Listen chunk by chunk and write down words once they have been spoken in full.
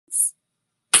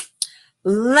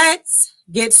let's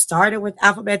get started with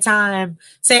alphabet time.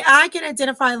 Say, I can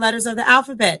identify letters of the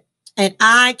alphabet and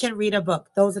I can read a book.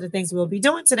 Those are the things we'll be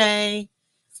doing today.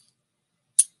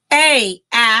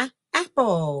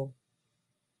 Apple.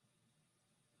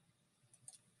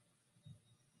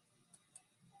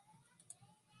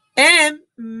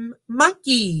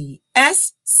 Monkey.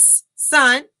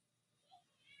 Sun.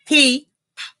 Pig.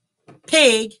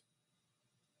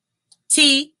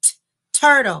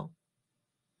 Turtle.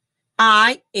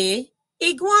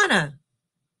 Iguana.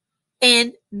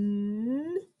 And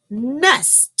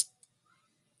nest.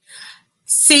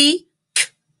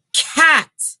 Cat.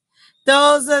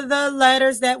 Those are the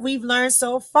letters that we've learned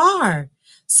so far.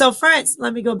 So friends,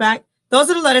 let me go back. Those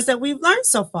are the letters that we've learned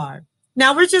so far.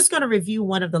 Now we're just going to review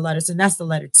one of the letters, and that's the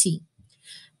letter T.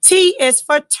 T is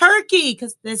for turkey,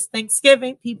 because this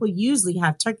Thanksgiving, people usually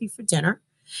have turkey for dinner.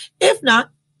 If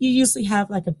not, you usually have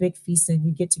like a big feast and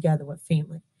you get together with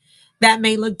family. That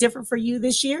may look different for you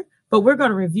this year, but we're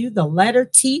going to review the letter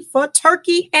T for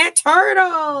turkey and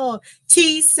turtle.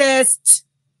 T says t.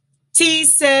 T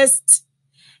says t.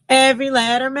 Every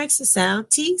letter makes a sound.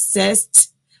 T says t,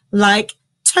 like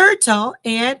turtle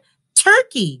and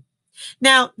turkey.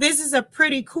 Now, this is a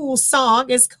pretty cool song.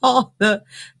 It's called the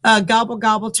Gobble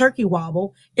Gobble Turkey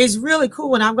Wobble. It's really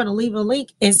cool, and I'm going to leave a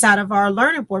link inside of our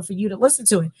learning board for you to listen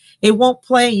to it. It won't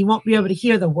play. You won't be able to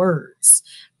hear the words.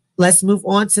 Let's move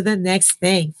on to the next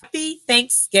thing. Happy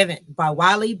Thanksgiving by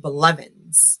Wiley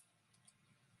Blevins.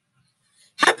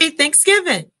 Happy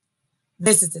Thanksgiving.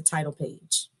 This is the title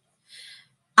page.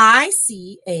 I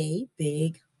see a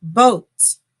big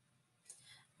boat.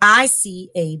 I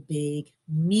see a big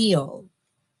meal.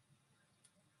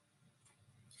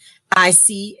 I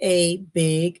see a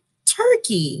big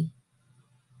turkey.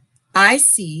 I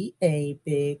see a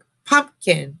big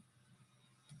pumpkin.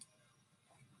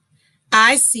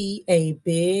 I see a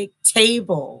big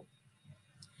table.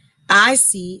 I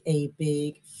see a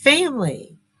big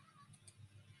family.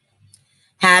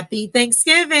 Happy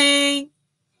Thanksgiving.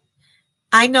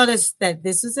 I noticed that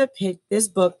this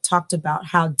book talked about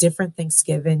how different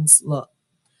Thanksgivings look.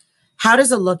 How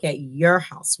does it look at your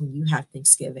house when you have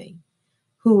Thanksgiving?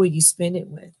 Who will you spend it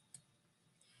with?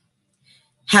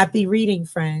 Happy reading,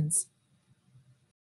 friends.